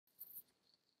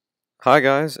Hi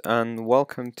guys, and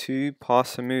welcome to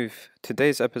Pass and Move.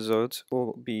 Today's episodes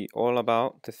will be all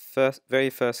about the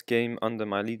very first game under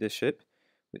my leadership,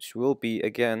 which will be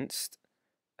against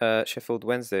Sheffield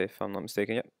Wednesday, if I'm not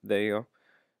mistaken. Yep, there you go.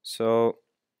 So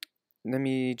let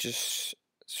me just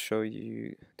show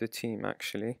you the team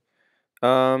actually.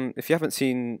 If you haven't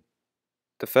seen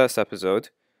the first episode,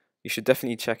 you should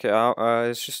definitely check it out.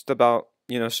 It's just about,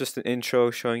 it's just an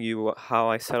intro showing you how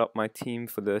I set up my team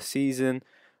for the season.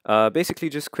 Basically,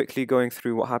 just quickly going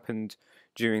through what happened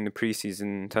during the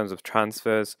preseason in terms of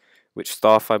transfers, which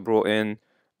staff I brought in,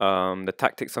 the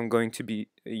tactics I'm going to be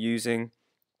using,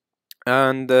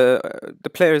 and the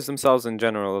players themselves in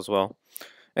general as well.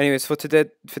 Anyways, for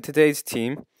today's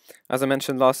team, as I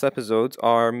mentioned last episode,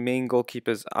 our main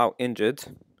goalkeeper's out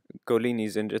injured.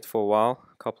 Golini's injured for a while,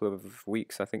 a couple of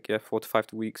weeks, I think, yeah, 4 to 5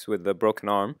 weeks with a broken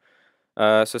arm.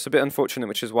 So it's a bit unfortunate,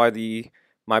 which is why the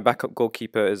my backup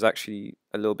goalkeeper is actually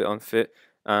a little bit unfit.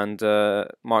 And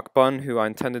Mark Bunn, who I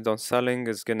intended on selling,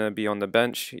 is gonna be on the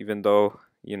bench, even though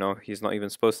he's not even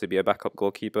supposed to be a backup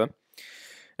goalkeeper.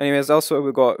 Anyways, also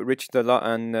we've got Richie Dela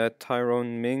and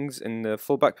Tyrone Mings in the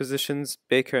fullback positions.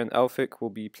 Baker and Elphick will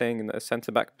be playing in the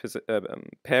centre back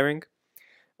pairing.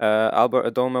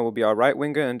 Albert Adoma will be our right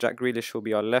winger, and Jack Grealish will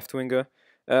be our left winger.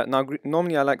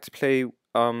 Normally I like to play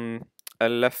a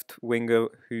left winger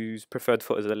whose preferred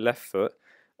foot is a left foot,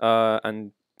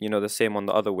 and the same on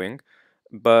the other wing.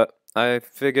 But I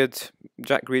figured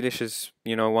Jack Grealish is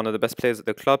one of the best players at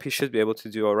the club. He should be able to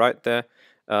do all right there.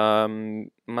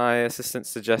 My assistant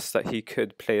suggests that he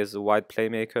could play as a wide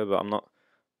playmaker, but I'm not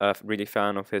really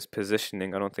fan of his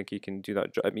positioning. I don't think he can do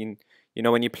that. I mean,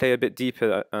 when you play a bit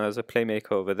deeper as a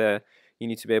playmaker over there, you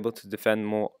need to be able to defend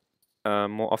more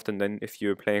often than if you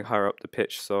were playing higher up the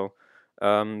pitch. So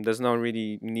there's no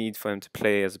really need for him to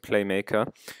play as a playmaker.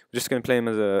 We're just going to play him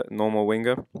as a normal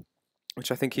winger, which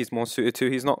I think he's more suited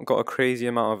to. He's not got a crazy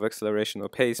amount of acceleration or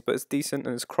pace, but it's decent,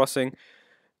 and his crossing.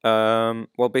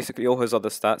 Well, basically all his other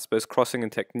stats, but his crossing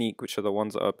and technique, which are the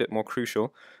ones that are a bit more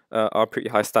crucial, are pretty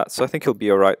high stats. So I think he'll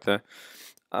be alright there.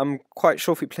 I'm quite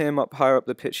sure if we play him up higher up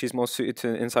the pitch, he's more suited to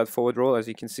an inside forward role, as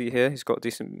you can see here. He's got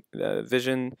decent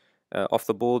vision, off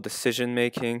the ball, decision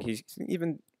making. He's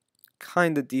even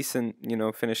kind of decent,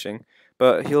 finishing.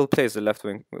 But he'll play as a left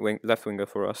winger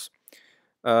for us.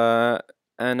 Uh,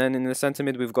 and then in the centre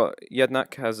mid, we've got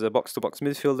Jednak as a box to box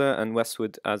midfielder and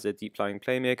Westwood as a deep lying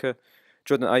playmaker.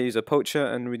 Jordan Ayew is a poacher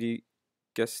and Rudy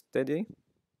Gestede,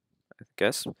 I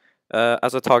guess,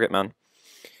 as a target man.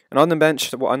 And on the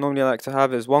bench, what I normally like to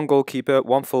have is one goalkeeper,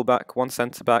 one fullback, one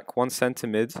centre back, one centre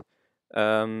mid,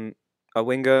 a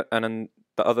winger, and then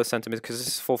the other centre mid, because this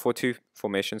is 4-4-2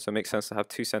 formation, so it makes sense to have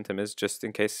two centre mids just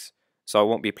in case. So I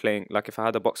won't be playing, like if I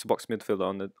had a box to box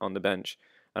midfielder on the bench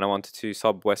and I wanted to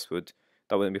sub Westwood,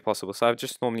 that wouldn't be possible. So I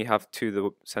just normally have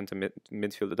the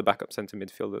midfielder, the backup centre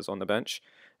midfielders on the bench,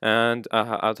 and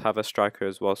I'd have a striker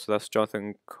as well. So that's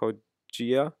Jonathan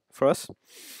Kojia for us.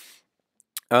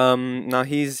 Now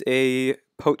he's a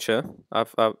poacher.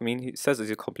 I mean, he says he's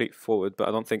a complete forward, but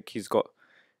I don't think he's got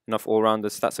enough all-rounder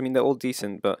stats. I mean, they're all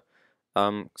decent, but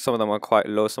some of them are quite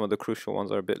low. Some of the crucial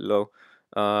ones are a bit low.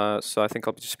 So I think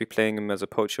I'll just be playing him as a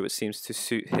poacher, which seems to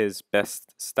suit his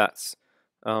best stats.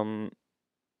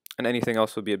 And anything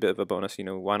else would be a bit of a bonus.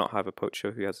 Why not have a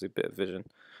poacher who has a bit of vision?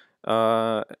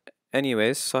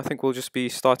 Anyways, so I think we'll just be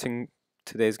starting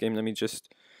today's game. Let me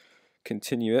just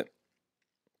continue it.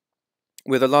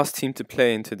 We're the last team to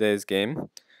play in today's game.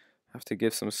 I have to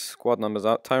give some squad numbers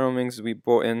out. Tyrone Mings we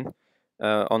brought in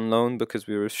on loan because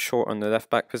we were short on the left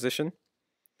back position.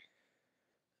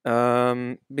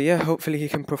 But yeah, hopefully he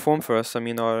can perform for us. I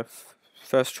mean, our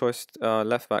first choice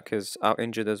left back is out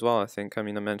injured as well, I think. I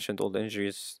mean, I mentioned all the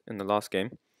injuries in the last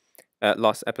game.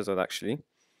 Last episode, actually.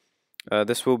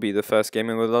 This will be the first game,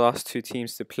 and we're the last two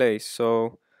teams to play.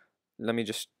 So let me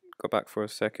just go back for a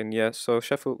second. Yeah, so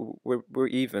Sheffield, we're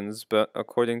evens, but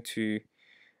according to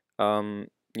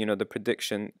the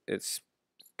prediction, it's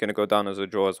going to go down as a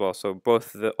draw as well. So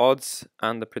both the odds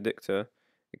and the predictor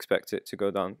expect it to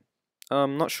go down.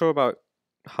 I'm not sure about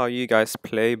how you guys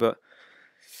play, but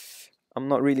I'm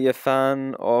not really a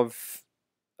fan of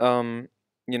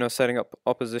setting up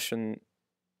opposition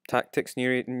tactics.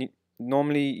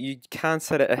 Normally, you can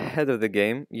set it ahead of the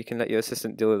game. You can let your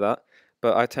assistant deal with that.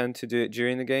 But I tend to do it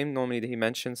during the game. Normally, he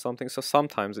mentions something. So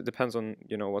sometimes it depends on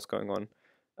what's going on.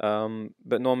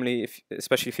 But normally,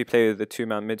 especially if you play with the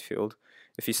two-man midfield,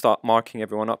 if you start marking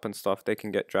everyone up and stuff, they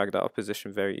can get dragged out of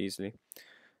position very easily.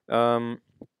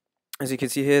 As you can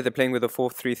see here, they're playing with a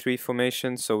 4-3-3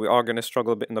 formation, so we are going to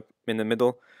struggle a bit in the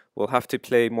middle. We'll have to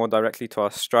play more directly to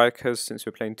our strikers since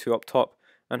we're playing two up top,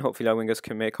 and hopefully our wingers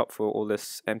can make up for all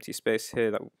this empty space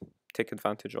here that we'll take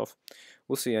advantage of.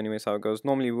 We'll see anyways how it goes.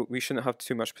 Normally we shouldn't have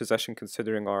too much possession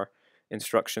considering our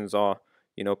instructions are,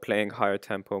 you know, playing higher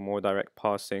tempo, more direct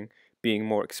passing, being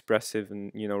more expressive,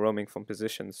 and, you know, roaming from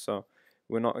positions. So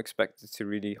we're not expected to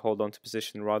really hold on to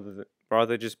position,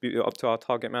 rather just be up to our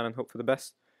target man and hope for the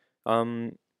best.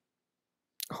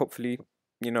 Hopefully,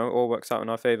 you know, all works out in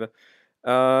our favor.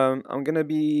 I'm gonna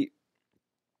be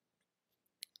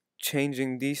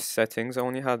changing these settings. I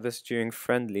only had this during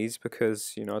friendlies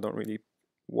because, you know, I don't really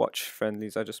watch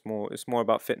friendlies. It's more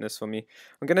about fitness for me.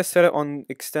 I'm gonna set it on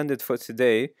extended for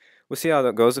today. We'll see how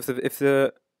that goes. If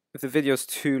the video's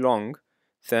too long,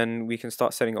 then we can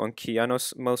start setting it on key. I know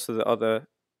most of the other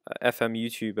FM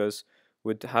YouTubers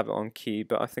would have it on key,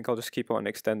 but I think I'll just keep it on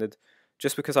extended,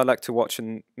 just because I like to watch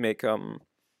and make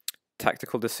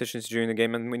tactical decisions during the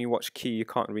game. And when you watch key, you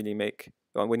can't really make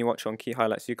when you watch on key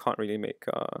highlights, you can't really make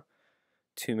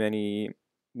too many,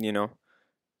 you know,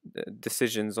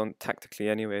 decisions on tactically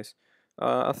anyways.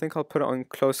 I think I'll put it on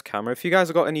close camera. If you guys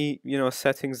have got any, you know,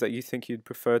 settings that you think you'd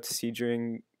prefer to see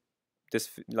during this,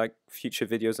 like future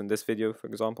videos and this video, for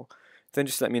example, then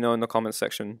just let me know in the comment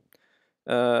section.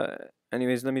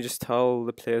 Anyways, let me just tell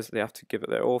the players they have to give it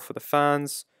their all for the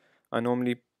fans. I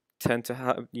normally tend to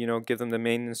have, you know, give them the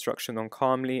main instruction on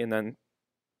calmly, and then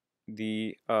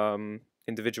the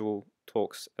individual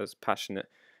talks as passionate.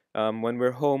 When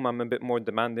we're home, I'm a bit more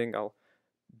demanding. I'll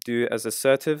do it as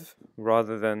assertive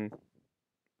rather than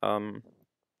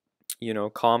you know,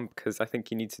 calm, because I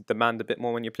think you need to demand a bit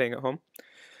more when you're playing at home.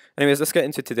 Anyways, let's get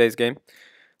into today's game.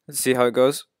 Let's see how it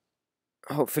goes.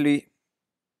 Hopefully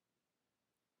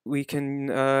we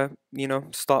can you know,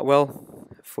 start well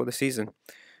for the season.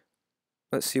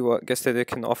 Let's see what Gestede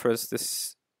can offer us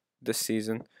this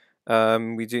season.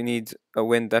 We do need a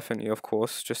win, definitely, of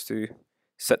course, just to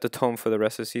set the tone for the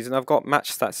rest of the season. I've got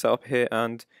match stats set up here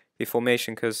and the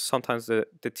formation, because sometimes the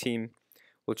team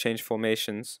will change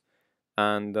formations,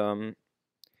 and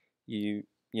you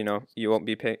know, you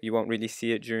won't really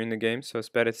see it during the game, so it's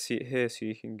better to see it here so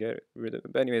you can get rid of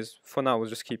it. But anyways, for now we'll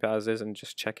just keep it as is and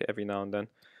just check it every now and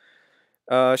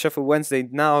then. Sheffield Wednesday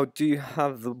now do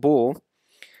have the ball.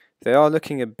 They are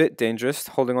looking a bit dangerous,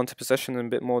 holding on to possession a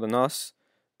bit more than us,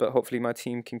 but hopefully my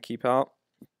team can keep out.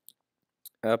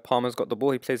 Palmer's got the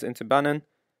ball. He plays it into Bannon,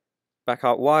 back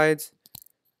out wide,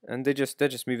 and they're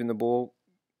just moving the ball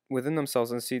within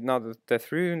themselves. And see, now that they're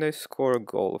through and they score a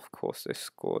goal. Of course, they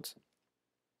scored.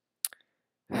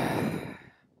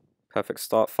 Perfect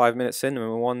start. 5 minutes in, and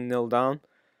we're 1-0 down.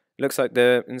 Looks like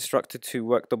they're instructed to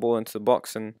work the ball into the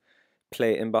box and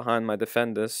play in behind my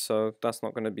defenders, so that's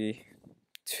not going to be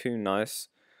too nice.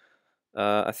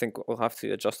 I think we'll have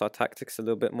to adjust our tactics a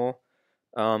little bit more.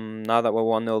 Now that we're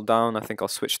 1-0 down, I think I'll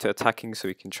switch to attacking so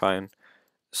we can try and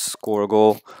score a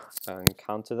goal and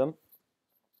counter them.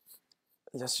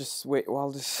 Let's just wait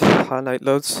while this highlight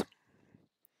loads.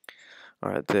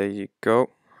 Alright, there you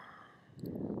go.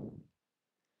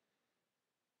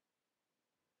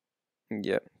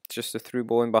 Yeah, just a through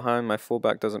ball in behind. My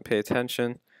fullback doesn't pay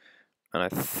attention, and I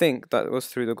think that was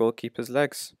through the goalkeeper's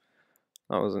legs.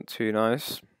 That wasn't too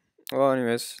nice. Well,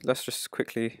 anyways, let's just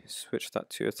quickly switch that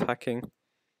to attacking.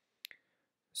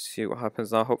 See what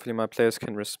happens now. Hopefully my players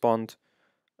can respond.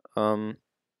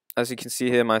 As you can see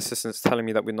here, my assistant's telling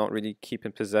me that we're not really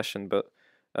keeping possession, but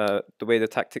the way the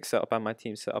tactics set up and my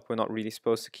team set up, we're not really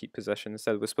supposed to keep possession.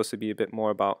 Instead, we're supposed to be a bit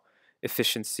more about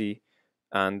efficiency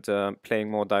and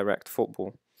playing more direct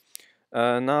football.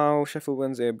 Now Sheffield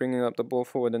Wednesday are bringing up the ball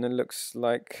forward, and it looks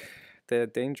like they're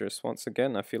dangerous once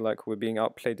again. I feel like we're being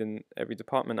outplayed in every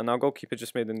department, and our goalkeeper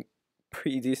just made a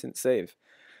pretty decent save.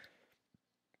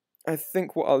 I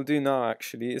think what I'll do now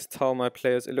actually is tell my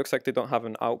players, it looks like they don't have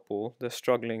an out ball. They're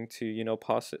struggling to, you know,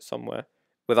 pass it somewhere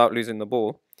without losing the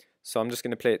ball. So I'm just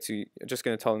going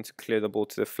to tell them to clear the ball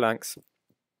to the flanks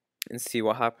and see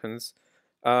what happens.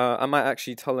 I might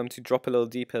actually tell them to drop a little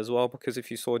deeper as well, because if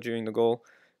you saw during the goal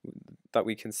that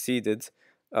we conceded,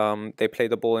 they play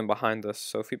the ball in behind us.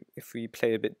 So if we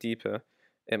play a bit deeper,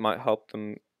 it might help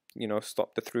them, you know,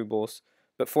 stop the through balls.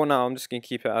 But for now, I'm just going to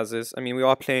keep it as is. I mean, we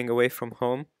are playing away from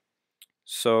home,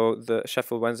 so the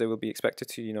Sheffield Wednesday will be expected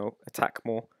to, you know, attack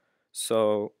more.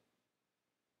 So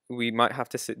we might have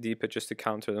to sit deeper just to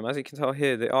counter them. As you can tell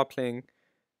here, they are playing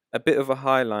a bit of a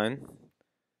high line,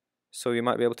 so you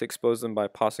might be able to expose them by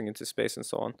passing into space and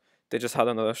so on. They just had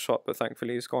another shot, but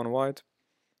thankfully it's gone wide.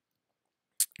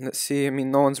 Let's see. I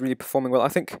mean, no one's really performing well. I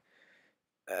think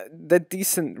they're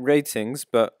decent ratings,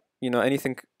 but, you know,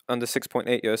 anything under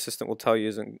 6.8, your assistant will tell you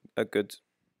isn't a good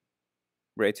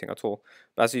rating at all.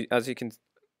 But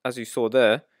as you saw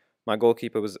there, my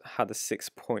goalkeeper had a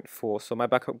 6.4. So my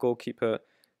backup goalkeeper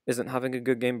isn't having a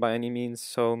good game by any means.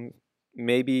 So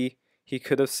maybe he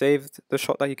could have saved the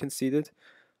shot that he conceded,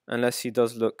 unless he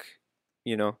does look,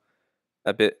 you know,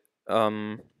 a bit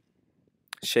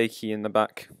shaky in the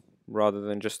back rather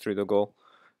than just through the goal.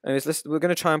 Anyways, we're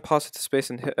going to try and pass it to space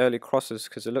and hit early crosses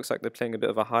because it looks like they're playing a bit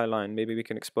of a high line. Maybe we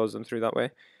can expose them through that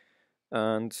way.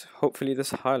 And hopefully this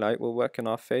highlight will work in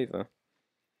our favor.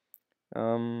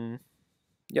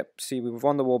 Yep, see, we've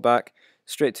won the ball back.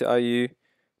 Straight to Ayew.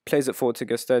 Plays it forward to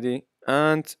Gestetti.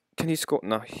 And can he score?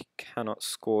 No, he cannot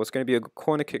score. It's going to be a good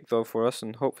corner kick, though, for us.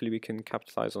 And hopefully we can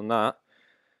capitalize on that.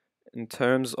 In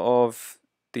terms of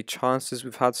the chances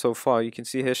we've had so far, you can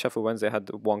see here Sheffield Wednesday had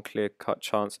the one clear-cut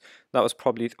chance. That was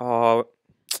probably... Oh,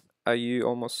 Ayew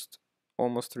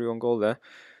almost through on goal there.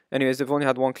 Anyways, they've only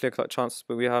had one clear-cut chance,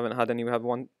 but we haven't had any. We have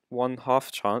one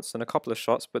half chance and a couple of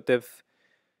shots, but they've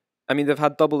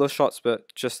had double the shots,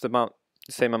 but just the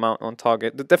same amount on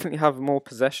target. They definitely have more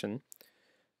possession,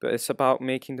 but it's about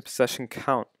making the possession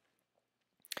count.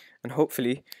 And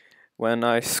hopefully, when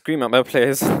I scream at my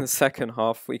players in the second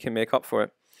half, we can make up for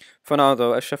it. For now,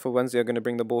 though, Sheffield Wednesday are going to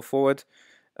bring the ball forward.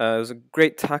 It was a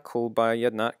great tackle by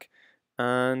Jednak.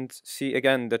 And see,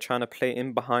 again, they're trying to play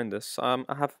in behind us.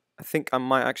 I think I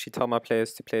might actually tell my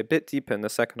players to play a bit deeper in the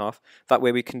second half. That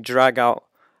way we can drag out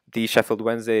the Sheffield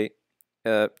Wednesday,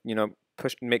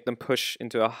 make them push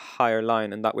into a higher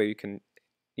line, and that way we can,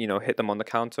 hit them on the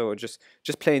counter or just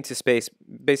play into space,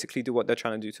 basically do what they're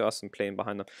trying to do to us and play in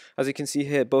behind them. As you can see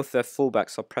here, both their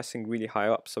fullbacks are pressing really high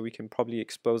up, so we can probably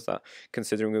expose that,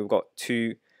 considering we've got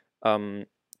two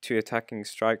attacking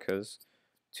strikers.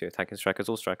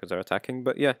 All strikers are attacking,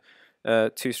 but yeah,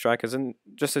 two strikers. And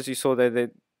just as you saw there, they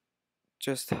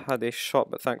just had a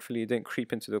shot, but thankfully it didn't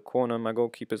creep into the corner. My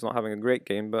goalkeeper's not having a great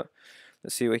game, but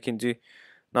let's see what he can do.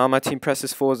 Now my team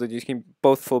presses forwards. You can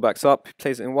both fullbacks up. He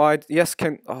plays it in wide. Yes,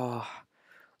 I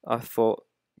thought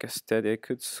Gestetti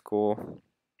could score.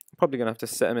 I'm probably going to have to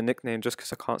set him a nickname just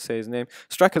because I can't say his name.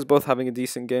 Strikers both having a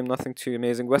decent game, nothing too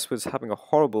amazing. Westwood's having a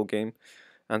horrible game,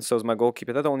 and so is my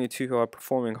goalkeeper. They're the only two who are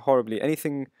performing horribly.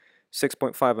 Anything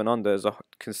 6.5 and under is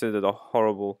considered a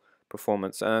horrible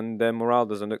performance, and their morale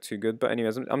doesn't look too good. But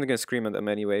anyways, I'm going to scream at them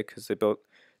anyway because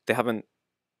they haven't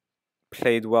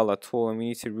played well at all, and we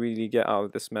need to really get out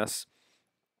of this mess.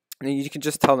 And you can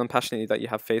just tell them passionately that you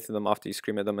have faith in them after you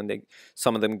scream at them, and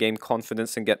some of them gain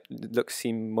confidence and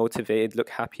seem motivated,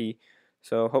 look happy.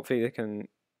 So hopefully they can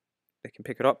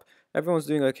pick it up. Everyone's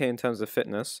doing okay in terms of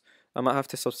fitness. I might have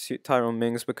to substitute Tyrone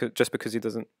Mings because I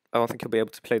don't think he'll be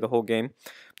able to play the whole game. In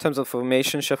terms of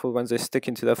formation, Sheffield Wednesday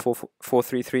sticking to their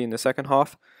 4-3-3 in the second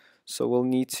half. So we'll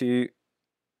need to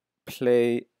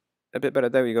play a bit better.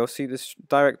 There we go. See this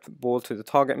direct ball to the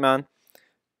target man.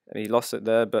 And he lost it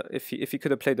there. But if he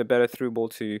could have played a better through ball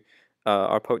to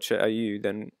our poacher Ayew,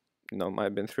 then might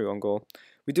have been through on goal.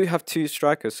 We do have two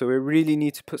strikers, so we really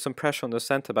need to put some pressure on the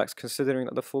centre backs, considering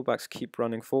that the fullbacks keep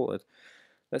running forward.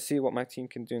 Let's see what my team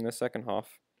can do in the second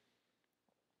half.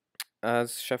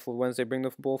 As Sheffield Wednesday bring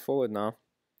the ball forward now,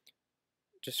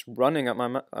 just running at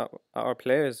our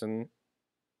players, and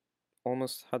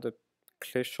almost had a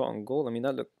clear shot on goal. I mean,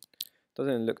 that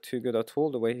doesn't look too good at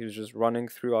all, the way he was just running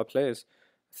through our players.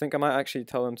 I think I might actually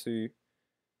tell him to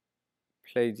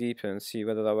play deeper and see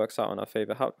whether that works out in our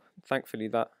favour. Thankfully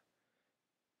that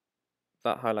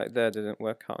highlight there didn't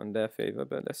work out in their favour,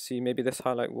 but let's see, maybe this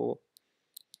highlight will.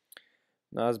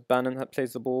 Now as Bannon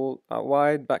plays the ball out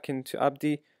wide, back into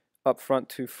Abdi, up front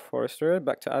to Forrester,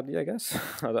 back to Abdi, I guess.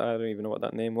 I don't even know what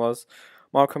that name was.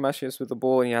 Marco Macias with the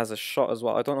ball, and he has a shot as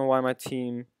well. I don't know why my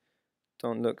team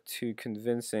don't look too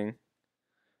convincing.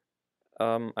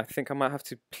 I think I might have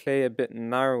to play a bit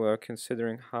narrower,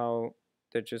 considering how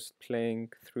they're just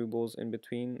playing through balls in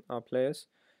between our players.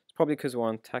 It's probably because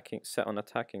we're set on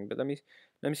attacking. But let me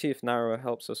see if narrower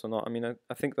helps us or not. I mean,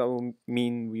 I think that will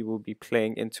mean we will be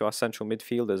playing into our central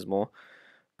midfielders more.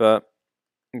 But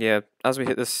yeah, as we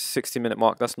hit this 60-minute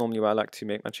mark, that's normally where I like to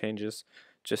make my changes.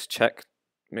 Just check,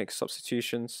 make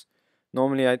substitutions.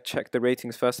 Normally I check the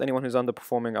ratings first. Anyone who's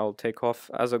underperforming, I'll take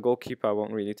off. As a goalkeeper, I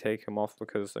won't really take him off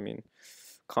because, I mean,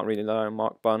 can't really rely on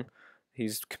Mark Bunn.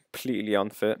 He's completely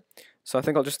unfit. So I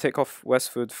think I'll just take off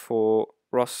Westwood for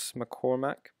Ross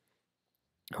McCormack.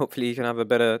 Hopefully he can have a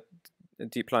better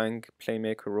deep-lying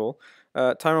playmaker role.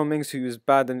 Tyrone Mings, who is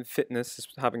bad in fitness, is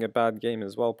having a bad game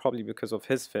as well, probably because of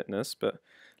his fitness. But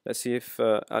let's see if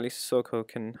Ali Sissoko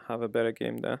can have a better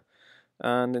game there.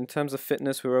 And in terms of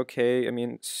fitness, we're okay. I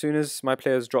mean, as soon as my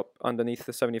players drop underneath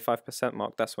the 75%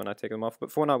 mark, that's when I take them off.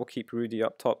 But for now, we'll keep Rudy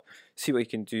up top, see what he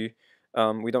can do.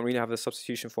 We don't really have the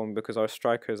substitution for him because our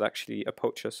striker is actually a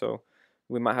poacher, so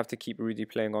we might have to keep Rudy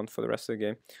playing on for the rest of the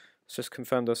game. Let's just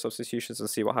confirm those substitutions and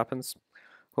see what happens.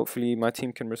 Hopefully my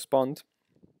team can respond.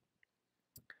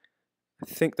 I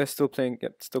think they're still playing a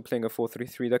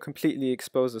 4-3-3. They're completely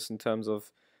exposed us in terms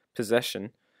of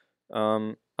possession.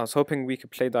 I was hoping we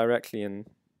could play directly and,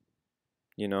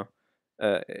 you know,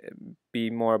 be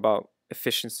more about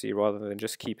efficiency rather than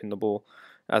just keeping the ball.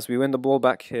 As we win the ball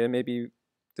back here, maybe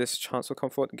this chance will come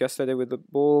forward. Gestede with the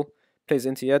ball. Plays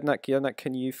into Jednak. Jednak,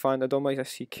 can you find Adoma?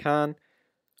 Yes, he can.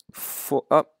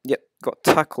 Yep, got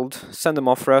tackled. Send him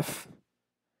off, ref.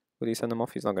 Will he send him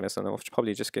off? He's not going to send him off.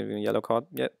 Probably just give him a yellow card.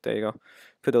 Yep, there you go.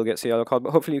 Pudil gets a yellow card,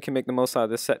 but hopefully we can make the most out of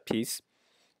this set piece.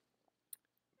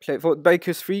 Play it forward.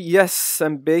 Baker's free. Yes,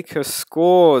 and Baker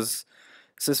scores.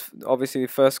 This is obviously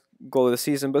the first goal of the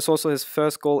season, but it's also his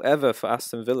first goal ever for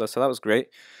Aston Villa, so that was great.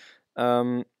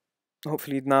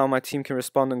 Hopefully now my team can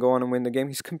respond and go on and win the game.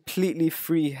 He's completely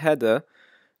free header.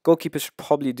 Goalkeeper should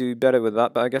probably do better with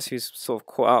that, but I guess he's sort of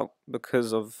caught out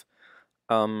because of,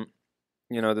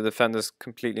 you know, the defenders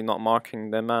completely not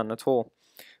marking their man at all.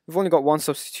 We've only got one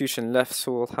substitution left,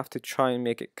 so we'll have to try and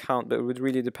make it count, but it would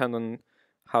really depend on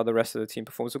how the rest of the team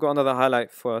performs. We've got another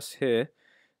highlight for us here.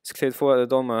 It's cleared forward.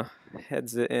 Adoma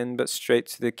heads it in, but straight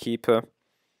to the keeper.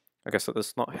 I guess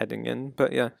that's not heading in,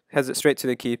 but yeah, heads it straight to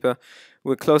the keeper.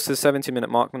 We're close to the 70-minute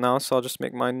mark now, so I'll just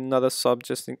make my another sub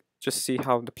just see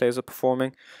how the players are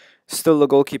performing. Still, the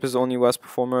goalkeeper's the only worst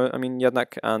performer. I mean,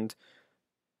 Jednak and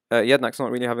Yednak's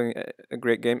not really having a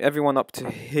great game. Everyone up to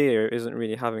here isn't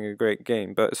really having a great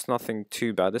game, but it's nothing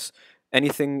too bad.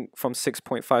 Anything from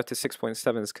 6.5 to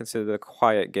 6.7 is considered a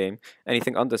quiet game.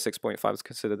 Anything under 6.5 is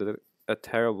considered a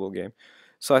terrible game.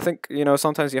 So I think, you know,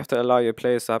 sometimes you have to allow your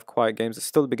players to have quiet games. It's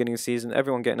still the beginning of the season.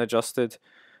 Everyone getting adjusted.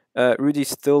 Rudy's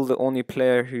still the only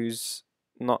player who's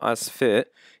not as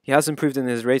fit. He has improved in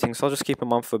his rating, so I'll just keep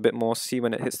him on for a bit more, see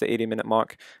when it hits the 80-minute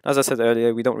mark. As I said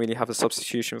earlier, we don't really have a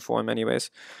substitution for him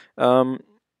anyways.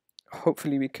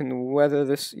 Hopefully we can weather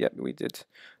this. Yep, we did.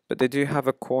 But they do have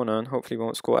a corner and hopefully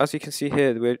won't score. As you can see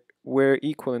here, we're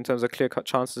equal in terms of clear-cut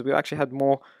chances. We actually had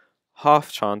more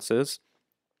half chances,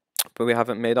 but we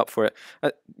haven't made up for it.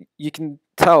 You can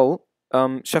tell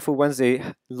Sheffield Wednesday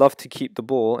love to keep the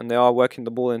ball, and they are working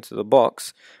the ball into the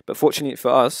box. But fortunately for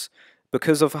us,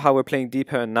 because of how we're playing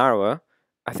deeper and narrower,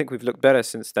 I think we've looked better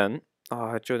since then.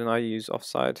 Jordan Ayew's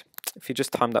offside. If he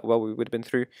just timed that well, we would have been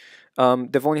through.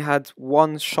 They've only had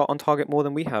one shot on target more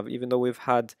than we have, even though we've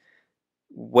had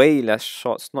way less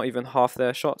shots, not even half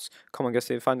their shots. Come on,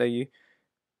 Gestede, find Ayew.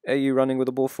 Ayew running with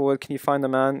the ball forward. Can you find the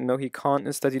man? No, he can't.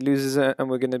 Instead, he loses it, and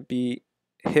we're going to be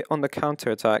hit on the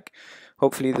counter attack.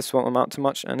 Hopefully, this won't amount to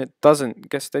much, and it doesn't.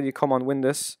 Gestede, come on, win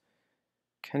this.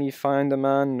 Can you find the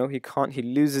man? No, he can't. He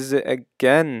loses it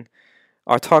again.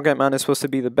 Our target man is supposed to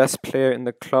be the best player in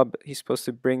the club. He's supposed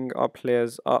to bring our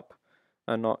players up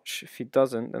a notch. If he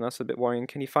doesn't, then that's a bit worrying.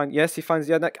 Can he find? Yes, he finds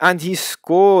Jednak, and he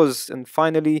scores. And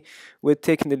finally, we're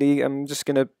taking the lead. I'm just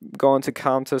going to go on to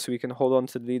counter so we can hold on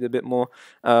to the lead a bit more.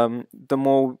 The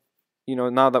more, you know,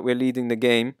 now that we're leading the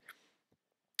game.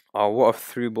 Oh, what a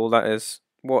through ball that is.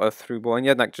 What a through ball. And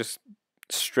Jednak just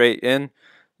straight in.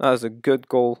 That was a good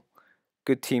goal.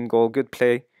 Good team goal, good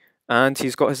play, and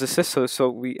he's got his assist, so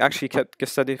we actually kept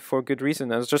Gestede for a good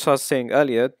reason. As I was saying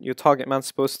earlier, your target man's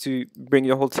supposed to bring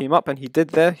your whole team up, and he did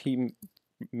there. He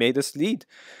made us lead.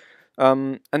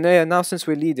 And now since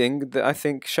we're leading, I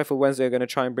think Sheffield Wednesday are going to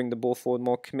try and bring the ball forward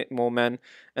more, commit more men,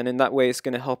 and in that way it's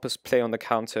going to help us play on the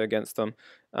counter against them.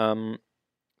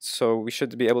 So we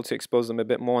should be able to expose them a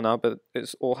bit more now, but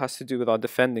it all has to do with our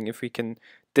defending. If we can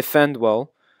defend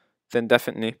well, then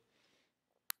definitely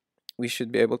we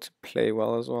should be able to play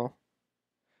well as well.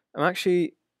 I'm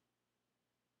actually...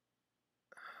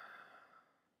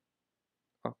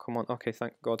 Oh, come on. Okay,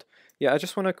 thank God. Yeah, I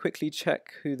just want to quickly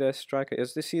check who their striker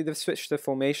is. You see, they've switched the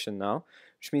formation now,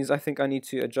 which means I think I need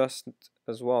to adjust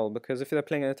as well, because if they're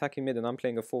playing an attacking mid and I'm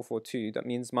playing a 4-4-2, that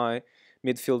means my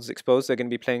midfield is exposed. They're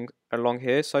going to be playing along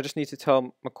here, so I just need to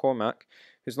tell McCormack,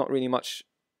 who's not really much...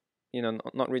 you know,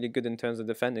 not really good in terms of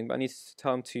defending, but I need to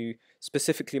tell him to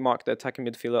specifically mark the attacking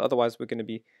midfielder, otherwise we're going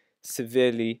to be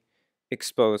severely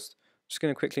exposed. I'm just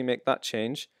going to quickly make that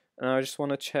change, and I just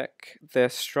want to check their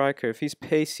striker. If he's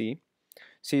pacey,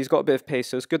 see, he's got a bit of pace,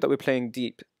 so it's good that we're playing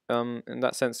deep. In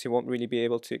that sense, he won't really be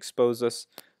able to expose us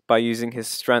by using his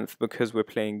strength because we're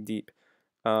playing deep.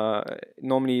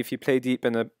 Normally, if you play deep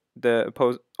and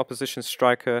the opposition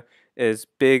striker is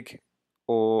big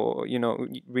or, you know,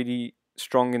 really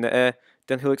strong in the air,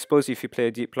 then he'll expose you if you play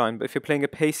a deep line. But if you're playing a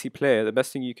pacey player, the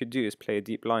best thing you could do is play a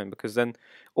deep line, because then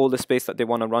all the space that they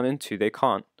want to run into, they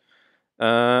can't.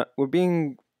 We're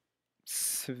being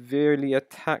severely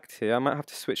attacked here. I might have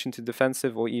to switch into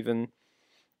defensive or even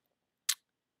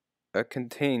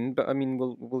contained, but I mean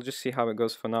we'll just see how it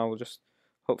goes for now. We'll just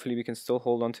hopefully we can still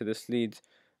hold on to this lead.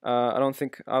 I don't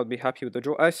think I would be happy with the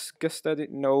draw. I guess that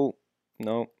no,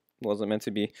 wasn't meant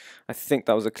to be. I think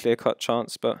that was a clear-cut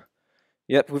chance, but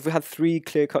yep, we've had 3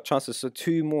 clear-cut chances, so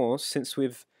 2 more since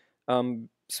we've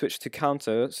switched to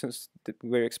counter, since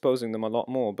we're exposing them a lot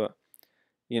more. But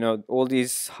you know, all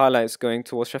these highlights going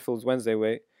towards Sheffield's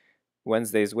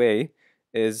Wednesday's way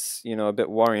is, you know, a bit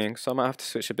worrying. So I might have to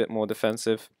switch a bit more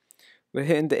defensive. We're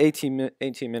hitting the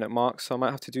 18-minute mark, so I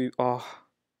might have to do. Oh,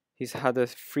 he's had a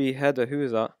free header. Who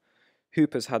is that?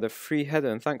 Hooper's had a free header,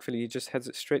 and thankfully he just heads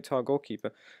it straight to our goalkeeper.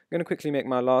 I'm going to quickly make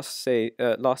my last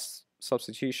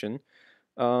substitution.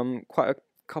 Quite a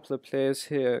couple of players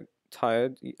here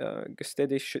tired.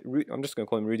 Gestede should. I'm just going to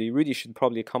call him Rudy. Rudy should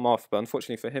probably come off, but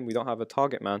unfortunately for him, we don't have a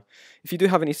target man. If you do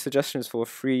have any suggestions for a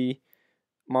free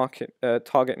market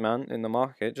target man in the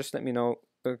market, just let me know,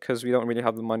 because we don't really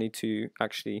have the money to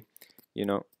actually, you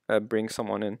know, bring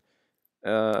someone in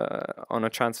on a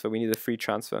transfer. We need a free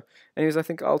transfer. Anyways, I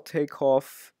think I'll take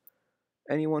off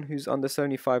anyone who's under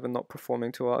 75 and not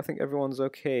performing too well. I think everyone's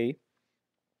okay.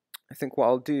 I think what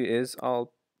I'll do is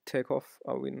I'll take off.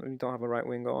 Oh, we don't have a right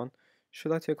winger on.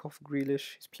 Should I take off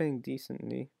Grealish? He's playing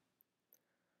decently.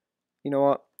 You know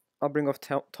what? I'll bring off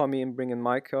Tommy and bring in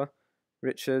Micah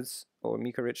Richards, or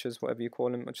Mika Richards, whatever you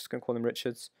call him. I'm just going to call him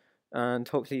Richards. And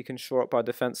hopefully he can shore up our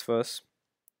defense first.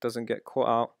 Doesn't get caught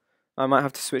out. I might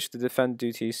have to switch to defend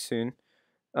duties soon,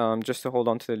 just to hold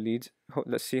on to the lead.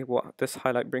 Let's see what this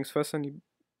highlight brings first. And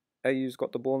AU's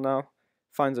got the ball now.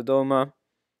 Finds Adoma.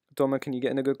 Adoma, can you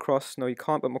get in a good cross? No, he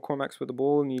can't, but McCormack's with the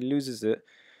ball and he loses it.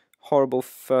 Horrible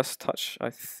first touch,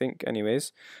 I think,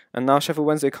 anyways. And now Sheffield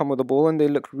Wednesday come with the ball and they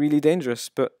look really dangerous,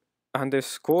 and they've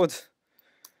scored.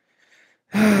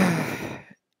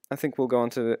 I think we'll go on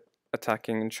to the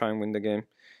attacking and try and win the game.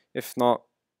 If not,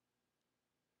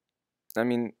 I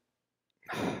mean,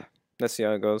 let's see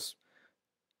how it goes.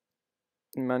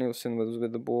 Manuelson was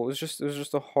with the ball. It was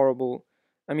just a horrible.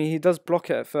 I mean, he does block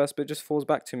it at first, but it just falls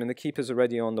back to him, and the keeper's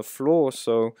already on the floor,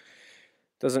 so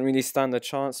doesn't really stand a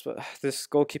chance. But this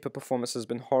goalkeeper performance has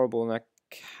been horrible, and I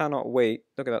cannot wait.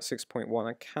 Look at that 6.1.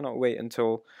 I cannot wait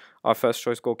until our first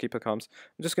choice goalkeeper comes.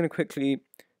 I'm just going to quickly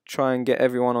try and get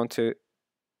everyone onto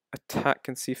attack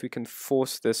and see if we can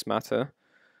force this matter.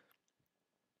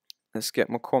 Let's get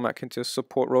McCormack into a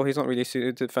support role. He's not really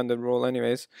suited to defend the role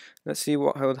anyways. Let's see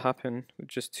what would happen with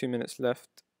just 2 minutes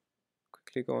left.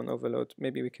 Quickly go on overload.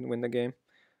 Maybe we can win the game.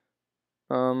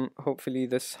 Hopefully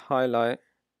this highlight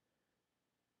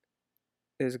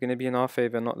is going to be in our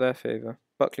favour, not their favour.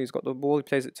 Buckley's got the ball. He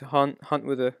plays it to Hunt. Hunt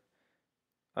with a...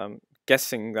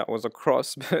 guessing that was a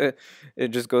cross, but it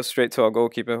just goes straight to our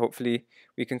goalkeeper. Hopefully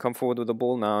we can come forward with the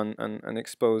ball now and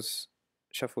expose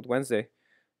Sheffield Wednesday.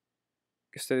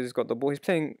 Gestede's got the ball. He's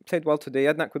played well today.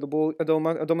 Adnak with the ball.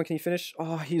 Adoma, can you finish?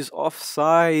 Oh, he's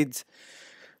offside.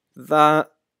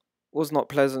 That was not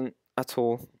pleasant at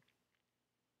all.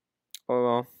 Oh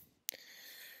well.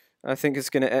 I think it's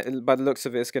gonna, by the looks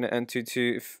of it, it's gonna end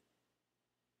 2-2. If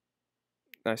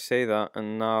I say that,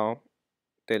 and now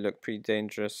they look pretty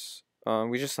dangerous.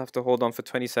 We just have to hold on for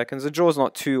 20 seconds. The draw's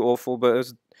not too awful, but it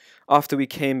was after we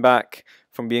came back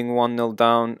from being 1-0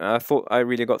 down. I thought I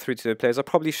really got through to the players. I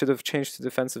probably should have changed to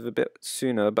defensive a bit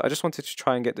sooner, but I just wanted to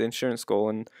try and get the insurance goal,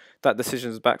 and that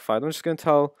decision's backfired. I'm just going to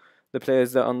tell the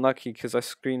players they're unlucky because I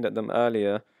screamed at them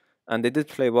earlier, and they did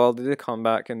play well. They did come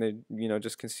back, and they, you know,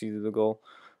 just conceded the goal.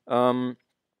 But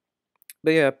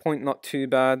yeah, point not too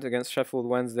bad against Sheffield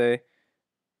Wednesday.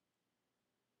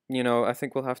 You know, I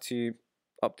think we'll have to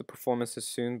up the performances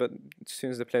soon, but as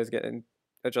soon as the players get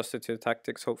adjusted to the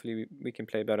tactics, hopefully we can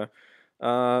play better.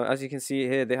 As you can see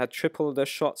here, they had triple their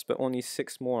shots, but only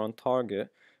 6 more on target.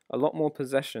 A lot more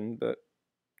possession, but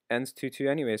ends 2-2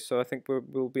 anyway, so I think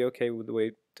we'll be okay with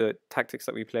the tactics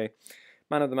that we play.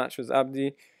 Man of the match was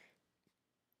Abdi.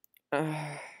 I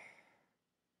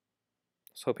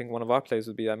was hoping one of our players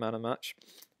would be that man of the match.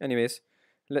 Anyways,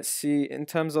 let's see, in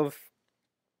terms of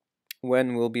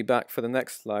when we'll be back for the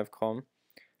next live com,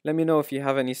 let me know if you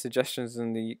have any suggestions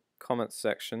in the comments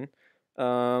section.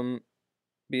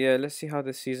 But yeah, let's see how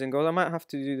this season goes. I might have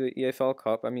to do the EFL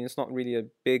Cup. I mean, it's not really a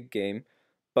big game,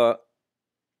 but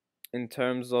in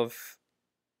terms of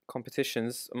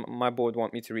competitions, my board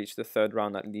want me to reach the 3rd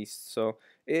round at least. So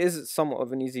it is somewhat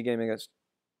of an easy game against,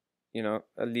 you know,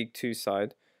 a League 2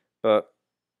 side, but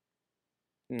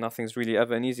nothing's really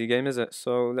ever an easy game, is it?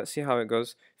 So let's see how it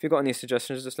goes. If you've got any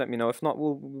suggestions, just let me know. If not,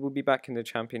 we'll be back in the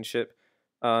Championship.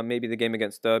 Maybe the game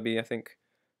against Derby, I think.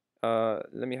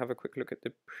 Let me have a quick look at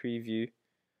the preview.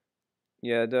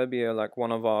 Yeah, Derby are like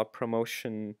one of our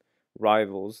promotion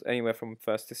rivals, anywhere from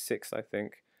 1st to 6th, I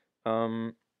think.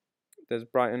 There's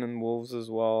Brighton and Wolves as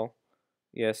well.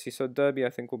 Yeah, see, so Derby I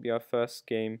think will be our first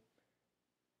game,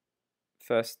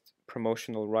 first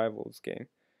promotional rivals game.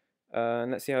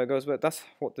 And let's see how it goes. But that's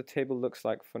what the table looks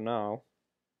like for now.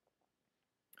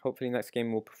 Hopefully next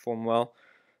game will perform well.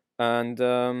 And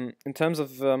in terms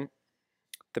of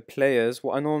the players,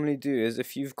 what I normally do is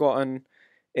if you've gotten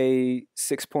a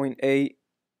 6.8,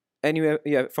 anywhere,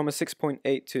 yeah, from a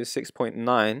 6.8 to a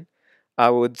 6.9, I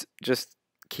would just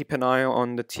keep an eye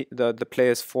on the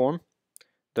players' form,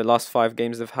 the last 5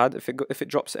 games they've had. If it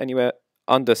drops anywhere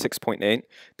under 6.8,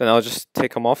 then I'll just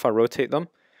take them off. I rotate them.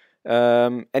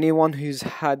 Anyone who's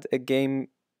had a game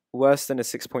worse than a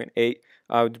 6.8,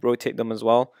 I would rotate them as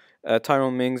well.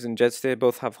 Tyrone Mings and Jedsteer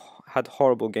both have had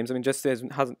horrible games. I mean,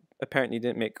 Jedsteer hasn't apparently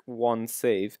didn't make one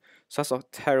save, so that's a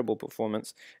terrible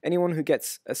performance. Anyone who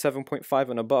gets a 7.5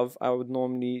 and above, I would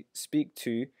normally speak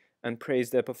to and praise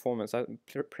their performance. I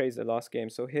praise their last game.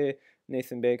 So here,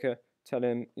 Nathan Baker, tell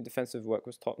him your defensive work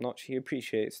was top notch. He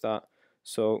appreciates that.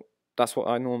 So that's what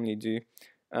I normally do.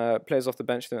 Players off the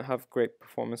bench didn't have great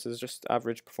performances, just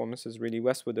average performances really.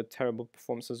 Westwood a terrible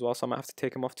performance as well, so I might have to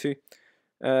take him off too.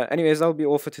 Anyways, that'll be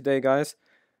all for today, guys.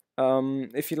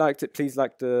 If you liked it, please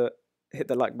hit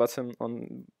the like button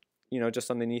on, just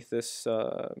underneath this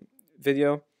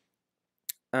video.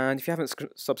 And if you haven't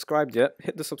subscribed yet,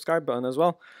 hit the subscribe button as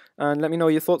well. And let me know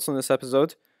your thoughts on this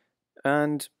episode.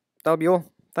 And that'll be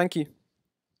all. Thank you.